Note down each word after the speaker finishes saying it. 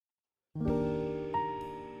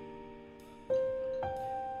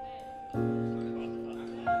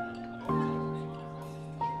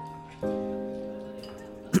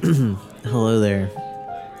Hello there.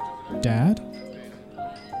 Dad?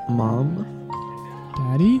 Mom?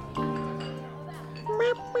 Daddy?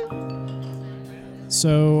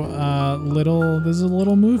 So, this is a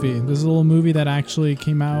little movie. This is a little movie that actually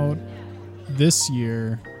came out this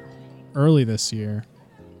year, early this year.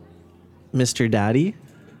 Mr. Daddy?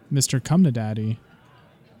 Mr. Come to Daddy.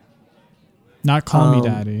 Not Call Me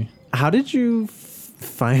Daddy. How did you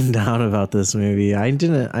find out about this movie? I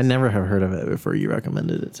never have heard of it before you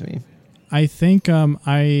recommended it to me. I think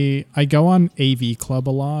I go on AV Club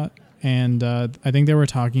a lot, and I think they were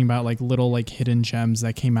talking about like little like hidden gems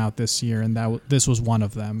that came out this year, and this was one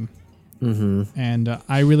of them. Mm-hmm. And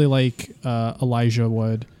I really like Elijah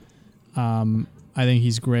Wood. I think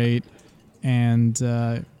he's great, and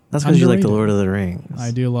that's because you like the Lord of the Rings. I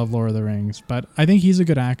do love Lord of the Rings, but I think he's a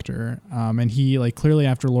good actor. And he like clearly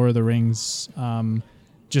after Lord of the Rings,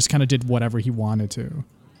 just kind of did whatever he wanted to.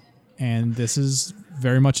 And this is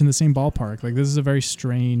very much in the same ballpark. Like, this is a very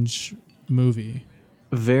strange movie.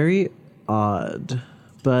 Very odd,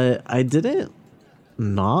 but I didn't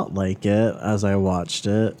not like it as I watched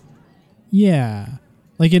it. Yeah.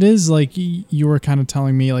 Like, it is like you were kind of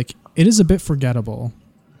telling me, like, it is a bit forgettable.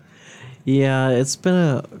 Yeah, it's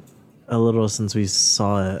been a little since we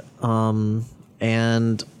saw it.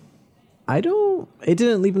 And it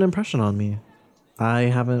didn't leave an impression on me. I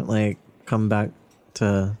haven't like come back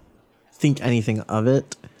to think anything of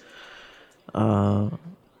it.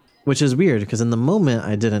 Which is weird because in the moment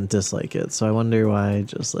I didn't dislike it. So I wonder why I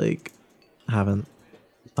just like haven't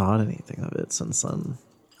thought anything of it since then.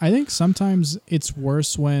 I think sometimes it's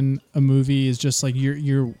worse when a movie is just like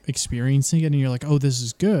you're experiencing it and you're like, oh, this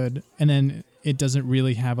is good, and then it doesn't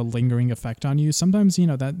really have a lingering effect on you. Sometimes,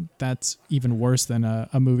 that's even worse than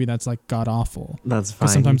a movie that's like god awful. That's fine.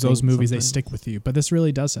 Because sometimes those movies they stick with you, but this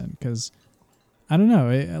really doesn't. Because I don't know,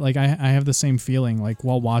 I have the same feeling. Like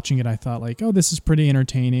while watching it, I thought like, oh, this is pretty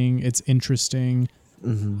entertaining. It's interesting.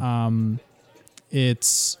 Mm-hmm.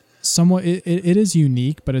 It's somewhat it is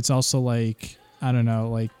unique, but it's also like, I don't know,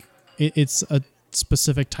 like it's a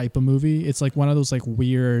specific type of movie. It's like one of those like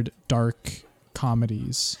weird dark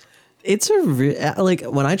comedies. It's like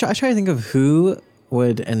when I try to think of who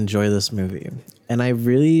would enjoy this movie, and I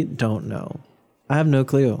really don't know. I have no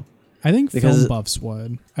clue. I think film buffs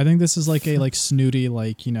would. I think this is like a like snooty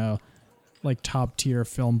like like top tier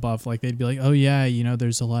film buff. Like they'd be like, oh yeah,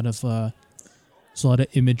 there's a lot of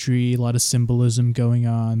imagery, a lot of symbolism going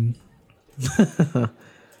on.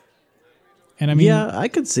 And I mean, yeah, I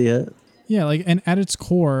could see it. Yeah, like, and at its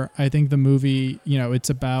core, I think the movie, it's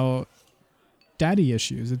about daddy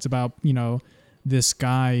issues. It's about, this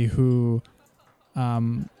guy who,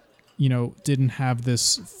 didn't have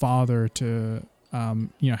this father to,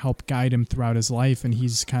 help guide him throughout his life. And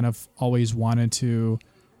he's kind of always wanted to,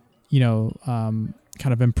 kind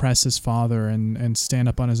of impress his father and stand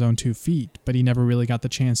up on his own 2 feet, but he never really got the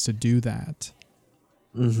chance to do that.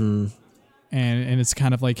 Mm-hmm. And it's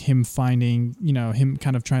kind of like him finding, him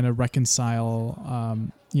kind of trying to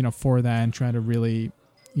reconcile, for that and trying to really,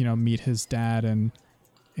 meet his dad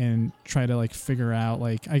and try to like figure out,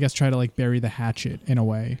 like, I guess try to like bury the hatchet in a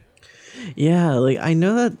way. Yeah, like I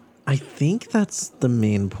know that. I think that's the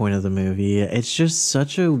main point of the movie. It's just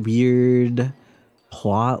such a weird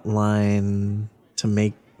plot line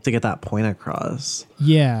to get that point across.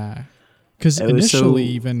 Yeah. Because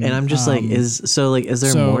initially, and I'm just like, is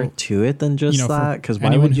there more to it than just that? Because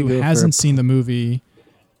anyone who hasn't seen the movie,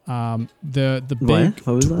 the big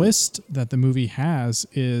twist that the movie has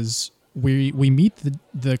is we meet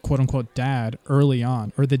the quote unquote dad early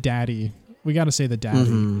on, or the daddy. We got to say the daddy.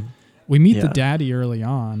 Mm-hmm. We meet the daddy early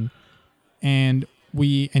on, and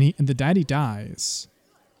the daddy dies.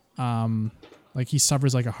 Like he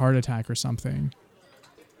suffers like a heart attack or something,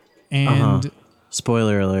 and.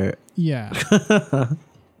 Spoiler alert. Yeah.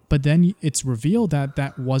 But then it's revealed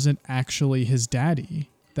that wasn't actually his daddy.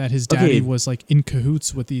 That his daddy was like in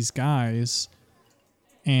cahoots with these guys.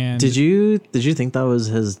 And did you think that was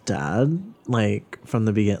his dad, like from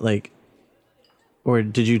the beginning, like, or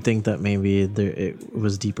did you think that maybe it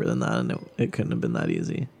was deeper than that and it couldn't have been that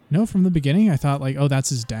easy? No, from the beginning I thought like, oh, that's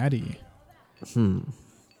his daddy.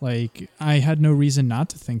 Like I had no reason not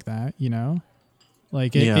to think that,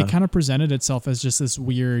 Like it kind of presented itself as just this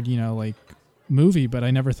weird, like movie, but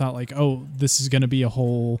I never thought like, oh, this is going to be a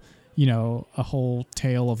whole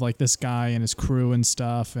tale of like this guy and his crew and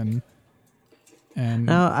stuff. And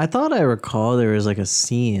now I thought I recall there was like a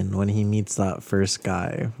scene when he meets that first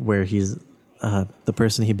guy where he's the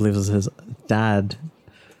person he believes is his dad.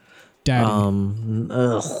 Daddy. I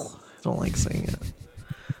don't like saying it.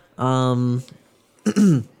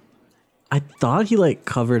 I thought he like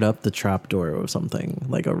covered up the trapdoor or something,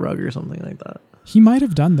 like a rug or something like that. He might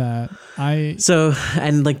have done that. So,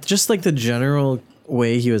 and like just like the general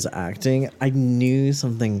way he was acting, I knew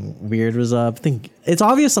something weird was up. It's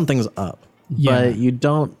obvious something's up, but you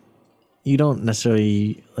don't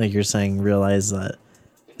necessarily, like you're saying, realize that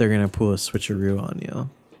they're gonna pull a switcheroo on you.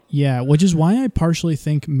 Yeah, which is why I partially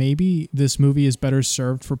think maybe this movie is better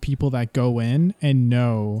served for people that go in and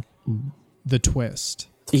know the twist.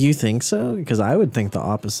 You think so? Because I would think the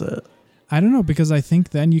opposite. I don't know, because I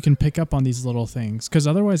think then you can pick up on these little things. Because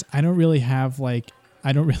otherwise, I don't really want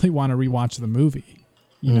to rewatch the movie,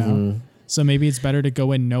 you know? So maybe it's better to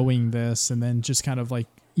go in knowing this and then just kind of like,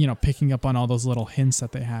 you know, picking up on all those little hints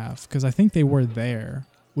that they have. Because I think they were there.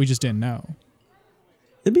 We just didn't know.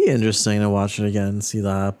 It'd be interesting to watch it again and see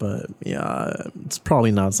that. But yeah, it's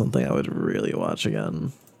probably not something I would really watch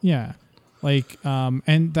again. Yeah. Like,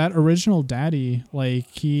 and that original daddy, like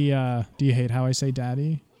he, do you hate how I say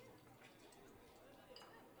daddy?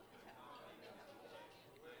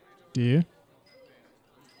 Do you?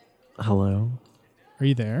 Hello? Are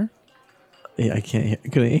you there? Yeah,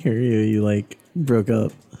 couldn't hear you. You like broke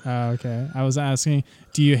up. Oh, okay. I was asking,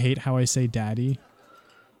 do you hate how I say daddy?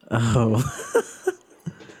 Oh,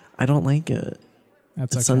 I don't like it.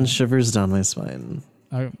 That's okay. It sends shivers down my spine.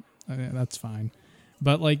 That's fine.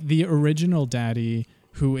 But like the original daddy,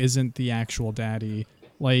 who isn't the actual daddy,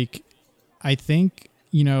 like I think,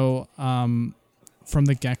 you know, from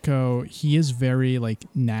the get-go, he is very like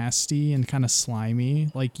nasty and kind of slimy.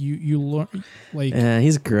 Like you learn, like, yeah,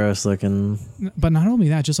 he's gross looking. But not only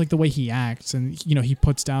that, just like the way he acts, and you know, he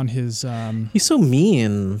puts down his. He's so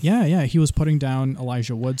mean. Yeah, he was putting down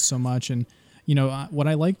Elijah Wood so much, and you know what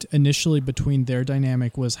I liked initially between their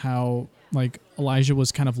dynamic was how like Elijah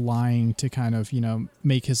was kind of lying to kind of, you know,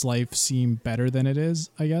 make his life seem better than it is.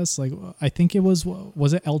 I guess like I think it was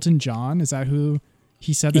it Elton John? Is that who?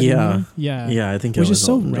 He said that. Yeah. I think it was just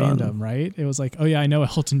so Elton random, John. Right? It was like, oh yeah, I know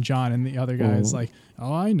Elton John, and the other guy is like,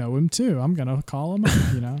 oh, I know him too. I'm gonna call him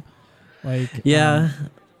up, you know, like yeah.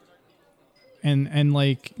 And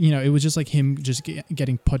like, you know, it was just like him just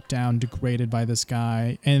getting put down, degraded by this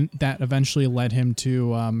guy, and that eventually led him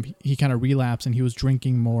to he kind of relapsed and he was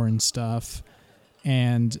drinking more and stuff,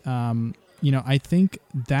 and you know, I think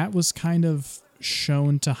that was kind of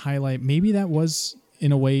shown to highlight, maybe that was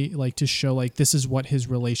in a way like to show like this is what his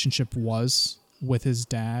relationship was with his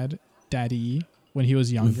daddy when he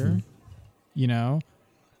was younger, you know.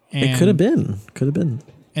 And it could have been.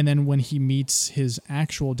 And then when he meets his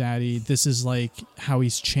actual daddy, this is like how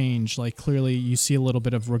he's changed. Like clearly you see a little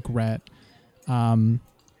bit of regret. You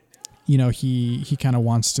know, he kind of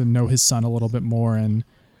wants to know his son a little bit more and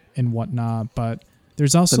whatnot. But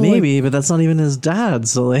there's also but that's not even his dad.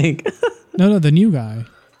 So like, no, the new guy,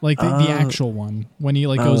 like the actual one, when he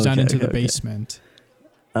like goes down into the basement.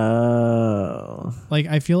 Oh, like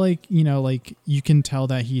I feel like, you know, like you can tell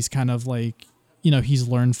that he's kind of like, you know, he's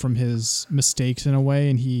learned from his mistakes in a way,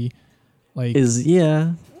 and he like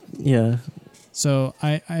yeah. So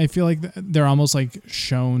I feel like they're almost like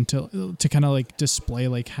shown to kind of like display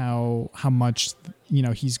like how much, you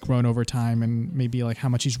know, he's grown over time, and maybe like how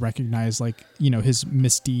much he's recognized, like, you know, his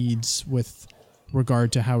misdeeds with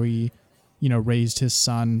regard to how he, you know, raised his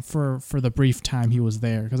son for the brief time he was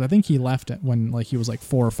there, because I think he left it when like he was like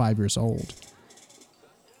 4 or 5 years old.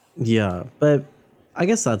 Yeah, but I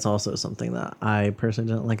guess that's also something that I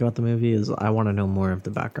personally didn't like about the movie is I want to know more of the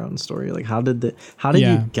background story. Like how did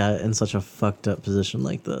you get in such a fucked up position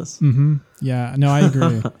like this? Mm-hmm. Yeah, no, I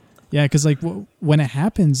agree. Yeah, because like when it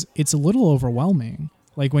happens, it's a little overwhelming.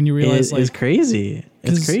 Like when you realize it's crazy.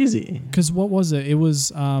 It's crazy. Because what was it? It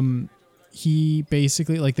was he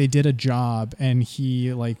basically like they did a job and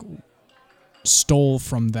he like stole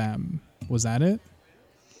from them. Was that it?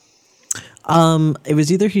 It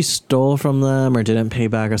was either he stole from them or didn't pay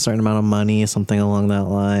back a certain amount of money, something along that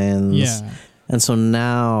lines. Yeah. And so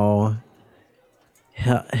now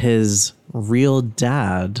his real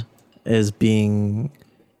dad is being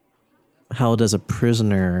held as a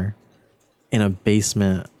prisoner in a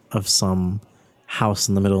basement of some house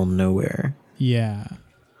in the middle of nowhere. Yeah.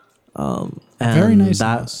 And very nice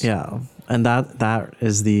house. Yeah. And that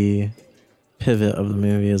is the pivot of the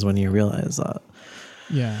movie, is when you realize that.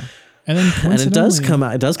 Yeah. And then it does come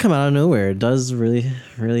out of nowhere. It does really,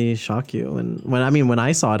 really shock you. And when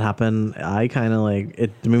I saw it happen, I kind of like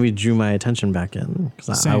it. The movie drew my attention back in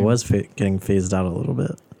because I was getting phased out a little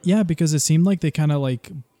bit. Yeah, because it seemed like they kind of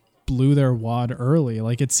like blew their wad early.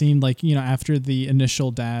 Like it seemed like, you know, after the initial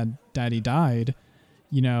daddy died,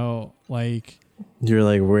 you know, like You're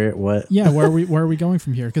like, where? What? Yeah, where are we going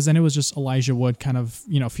from here? Because then it was just Elijah Wood kind of,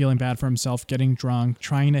 you know, feeling bad for himself, getting drunk,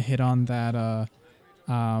 trying to hit on that.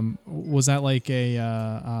 Was that like a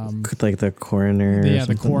Like the coroner? yeah,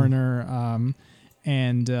 the coroner.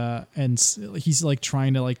 And he's like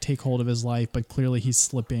trying to like take hold of his life, but clearly he's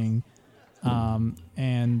slipping. And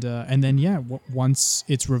then once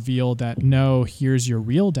it's revealed that no, here's your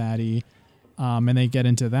real daddy. And they get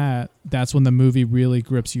into that, that's when the movie really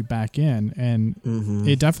grips you back in, and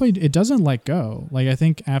it doesn't let go. Like, I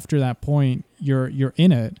think after that point, you're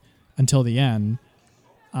in it until the end.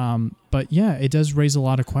 But yeah, it does raise a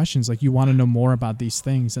lot of questions. Like, you want to know more about these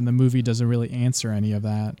things, and the movie doesn't really answer any of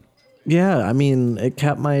that. Yeah, I mean, it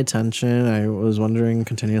kept my attention. I was wondering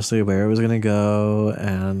continuously where it was going to go,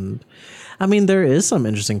 and I mean, there is some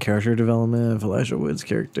interesting character development of Elijah Wood's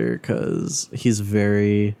character, because he's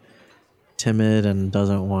very timid and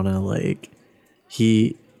doesn't want to, like,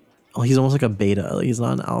 he's almost like a beta. Like, he's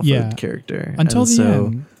not an alpha character until the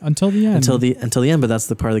end. But that's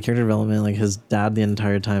the part of the character development. Like, his dad the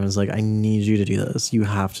entire time is like, I need you to do this, you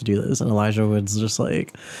have to do this, and Elijah Wood's just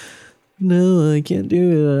like, no, I can't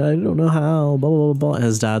do it, I don't know how, blah blah blah blah. And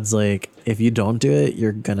his dad's like, if you don't do it,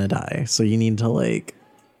 you're gonna die, so you need to, like,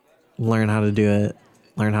 learn how to do it,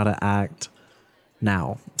 learn how to act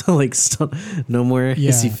now. Like, no more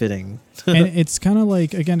hissy fitting. And it's kind of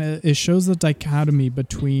like, again, it shows the dichotomy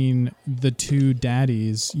between the two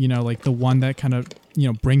daddies, you know, like the one that kind of, you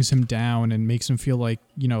know, brings him down and makes him feel like,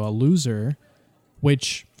 you know, a loser,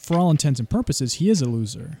 which for all intents and purposes, he is a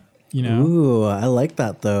loser, you know? Ooh, I like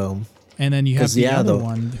that though. And then you have the other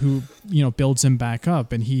one who, you know, builds him back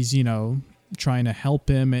up, and he's, you know, trying to help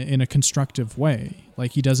him in a constructive way.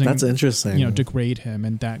 Like, he doesn't, that's interesting, you know, degrade him,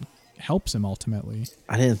 and that helps him ultimately.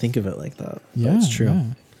 I didn't think of it like that. Yeah, that's true. Yeah.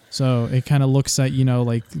 So it kind of looks at, you know,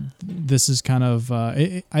 like, this is kind of,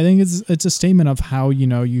 I think it's a statement of how, you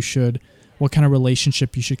know, what kind of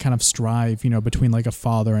relationship you should kind of strive, you know, between like a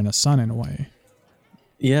father and a son in a way.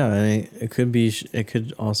 Yeah, and it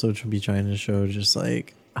could also be trying to show just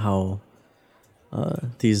like how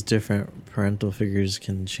these different parental figures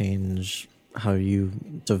can change how you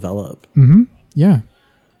develop. Mm-hmm. Yeah.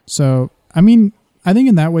 So, I mean, I think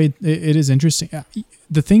in that way, it is interesting.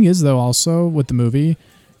 The thing is, though, also with the movie,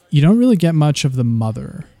 you don't really get much of the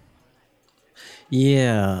mother.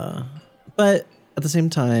 Yeah. But at the same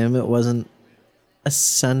time, it wasn't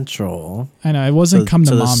essential. I know, it wasn't to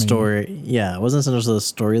the mommy. Story. Yeah, it wasn't essential to the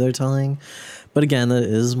story they're telling. But again, that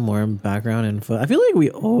is more background info. I feel like we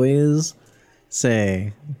always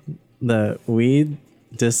say that we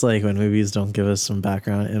dislike when movies don't give us some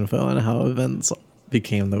background info on how events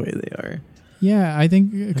became the way they are. Yeah, I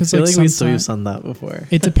think because like we've done that before.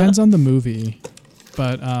 It depends on the movie,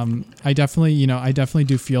 but I definitely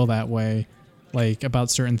do feel that way, like,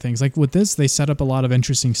 about certain things. Like with this, they set up a lot of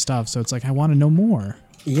interesting stuff, so it's like, I want to know more.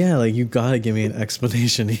 Yeah, like, you gotta give me an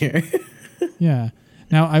explanation here. Yeah.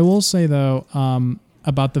 Now, I will say though,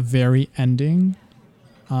 about the very ending,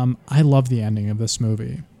 I love the ending of this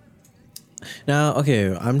movie. Now,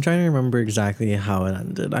 okay, I'm trying to remember exactly how it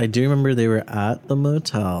ended. I do remember they were at the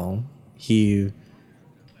motel. He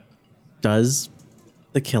does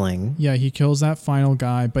the killing. Yeah, he kills that final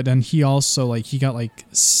guy, but then he also, like, he got like,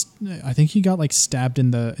 I think he got like stabbed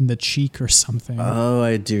in the cheek or something. Oh,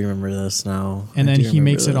 I do remember this now. And then he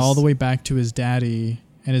makes it all the way back to his daddy,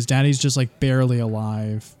 and his daddy's just like barely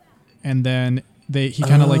alive. And then he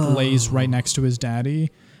kind of like lays right next to his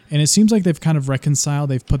daddy, and it seems like they've kind of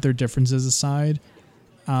reconciled. They've put their differences aside.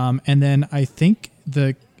 And then I think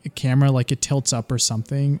the camera, like, it tilts up or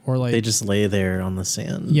something, or like they just lay there on the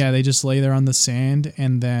sand. Yeah, they just lay there on the sand,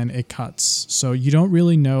 and then it cuts. So you don't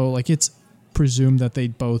really know. Like, it's presumed that they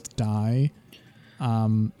both die.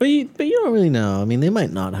 But you don't really know. I mean, they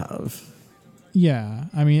might not have. Yeah,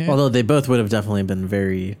 I mean, although they both would have definitely been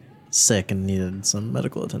very sick and needed some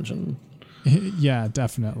medical attention. Yeah,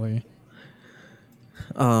 definitely.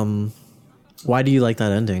 Why do you like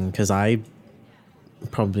that ending? Because I'm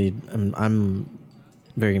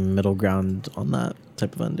very middle ground on that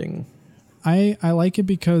type of ending. I like it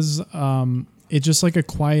because it's just like a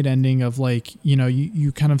quiet ending of, like, you know,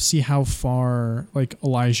 you kind of see how far, like,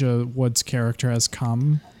 Elijah Wood's character has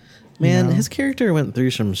come. Man, his character went through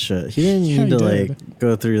some shit. He didn't need to like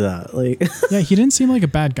go through that. Like, yeah, he didn't seem like a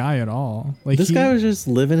bad guy at all. Like, this guy was just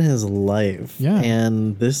living his life. Yeah.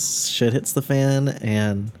 And this shit hits the fan,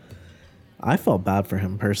 and I felt bad for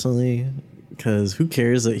him personally, because who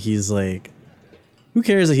cares that he's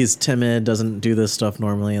timid, doesn't do this stuff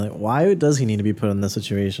normally? Like, why does he need to be put in this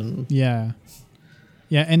situation? Yeah.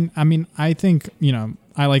 Yeah, and I mean, I think, you know,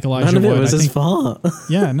 I like Elijah None of Wood. it was I his think, fault.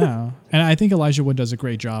 yeah, no, and I think Elijah Wood does a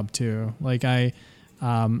great job too. Like I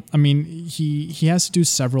mean, he has to do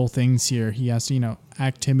several things here. He has to,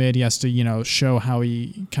 act timid. He has to, show how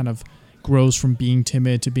he kind of grows from being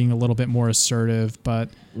timid to being a little bit more assertive. But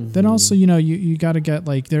then also, you got to get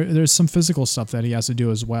like there's some physical stuff that he has to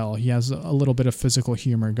do as well. He has a little bit of physical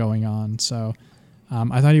humor going on. So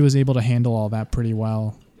I thought he was able to handle all that pretty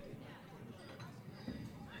well.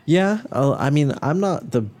 Yeah, I mean, I'm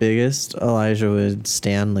not the biggest Elijah Wood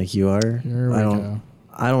stan like you are. Here we go.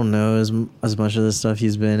 I don't know as much of the stuff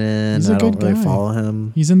he's been in. He's a I don't good really guy. follow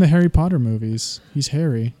him. He's in the Harry Potter movies. He's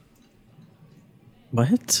Harry.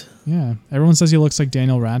 What? Yeah, everyone says he looks like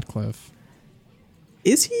Daniel Radcliffe.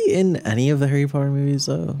 Is he in any of the Harry Potter movies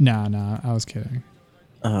though? Nah, I was kidding.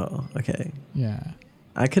 Oh, okay. Yeah,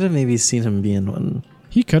 I could have maybe seen him be in one.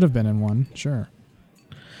 he could have been in one, sure.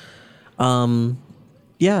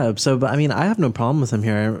 Yeah, but I mean, I have no problem with him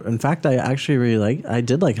here. In fact, I actually I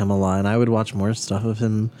did like him a lot, and I would watch more stuff of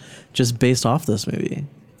him just based off this movie.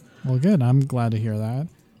 Well, good. I'm glad to hear that.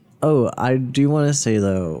 Oh, I do want to say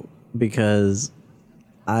though, because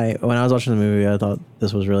when I was watching the movie, I thought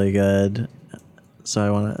this was really good, so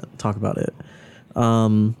I want to talk about it.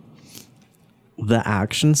 The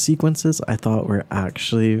action sequences I thought were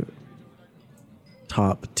actually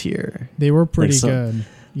top tier. They were pretty Like good.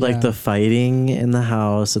 Like Yeah. the fighting in the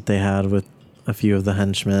house that they had with a few of the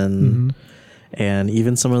henchmen, and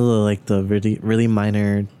even some of the really really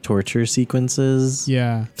minor torture sequences.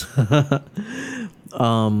 Yeah. I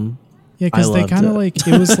Yeah, because they loved kind of it.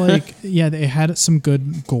 it was like, yeah, they had some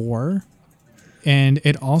good gore. And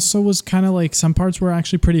it also was kind of like some parts were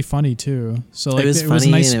actually pretty funny too. So like it was funny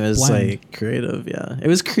a nice and it was blend. like creative. Yeah, it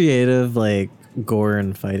was creative, like gore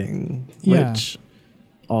and fighting, Yeah. which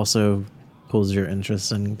also pulls your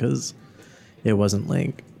interest in because it wasn't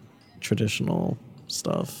like traditional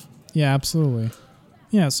stuff. Yeah, absolutely.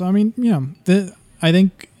 Yeah, so I mean, I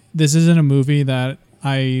think this isn't a movie that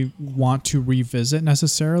I want to revisit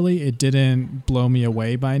necessarily. It didn't blow me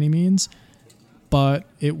away by any means, but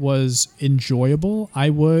it was enjoyable. I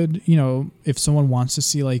would, if someone wants to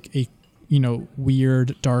see like a,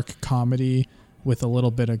 weird, dark comedy with a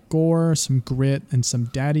little bit of gore, some grit, and some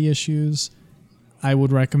daddy issues, I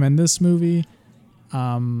would recommend this movie.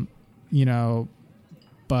 But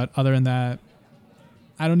other than that,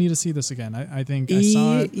 I don't need to see this again. I think I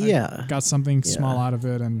saw it. Yeah. I got something small out of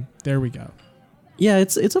it, and there we go. Yeah,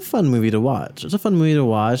 it's a fun movie to watch. It's a fun movie to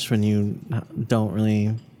watch when you don't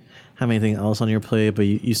really have anything else on your plate, but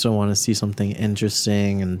you still want to see something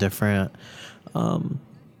interesting and different.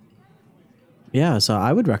 Yeah, so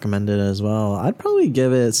I would recommend it as well. I'd probably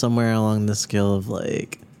give it somewhere along the scale of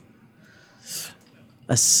like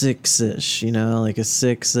a 6-ish, like a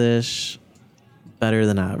 6-ish, better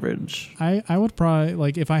than average. I would probably,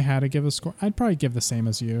 like, if I had to give a score, I'd probably give the same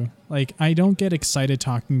as you. Like, I don't get excited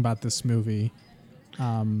talking about this movie.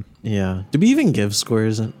 Yeah. Do we even give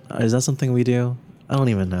scores? Is that something we do? I don't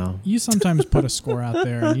even know. You sometimes put a score out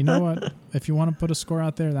there, and you know what? If you want to put a score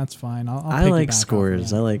out there, that's fine. I'll I piggyback like off of scores.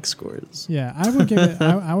 that. I like scores. Yeah, I would give it.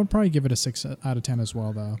 I would probably give it a 6 out of 10 as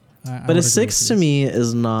well, though. I But would a agree 6 with to you. me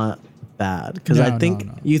is not bad because No, I think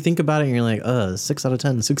no. you think about it and you're like, 6 out of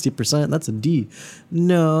 10, 60%. That's a D.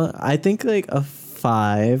 No, I think like a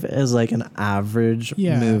 5 is like an average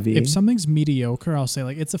movie. If something's mediocre, I'll say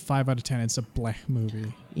like it's a 5 out of 10. It's a bleh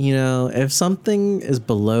movie. If something is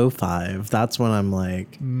below 5, that's when I'm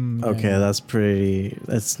like, okay, yeah. that's pretty.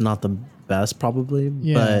 It's not the best probably.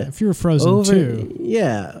 Yeah, but if you're Frozen 2.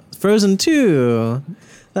 Yeah, Frozen 2.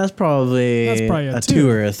 That's probably a 2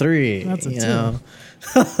 or a 3. That's a 2. know?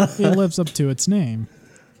 It lives up to its name.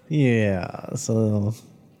 Yeah, so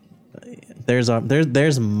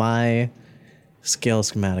there's my scale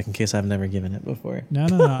schematic in case I've never given it before. No.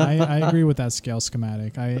 I agree with that scale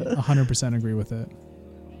schematic. I 100% agree with it.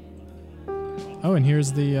 Oh, and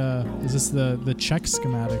here's the is this the Czech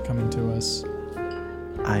schematic coming to us?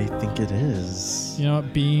 I think it is. You know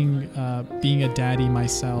what? Being a daddy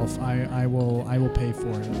myself, I will pay for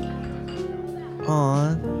it.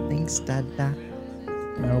 Aw, thanks, Dada.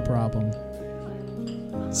 No problem.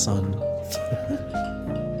 Son.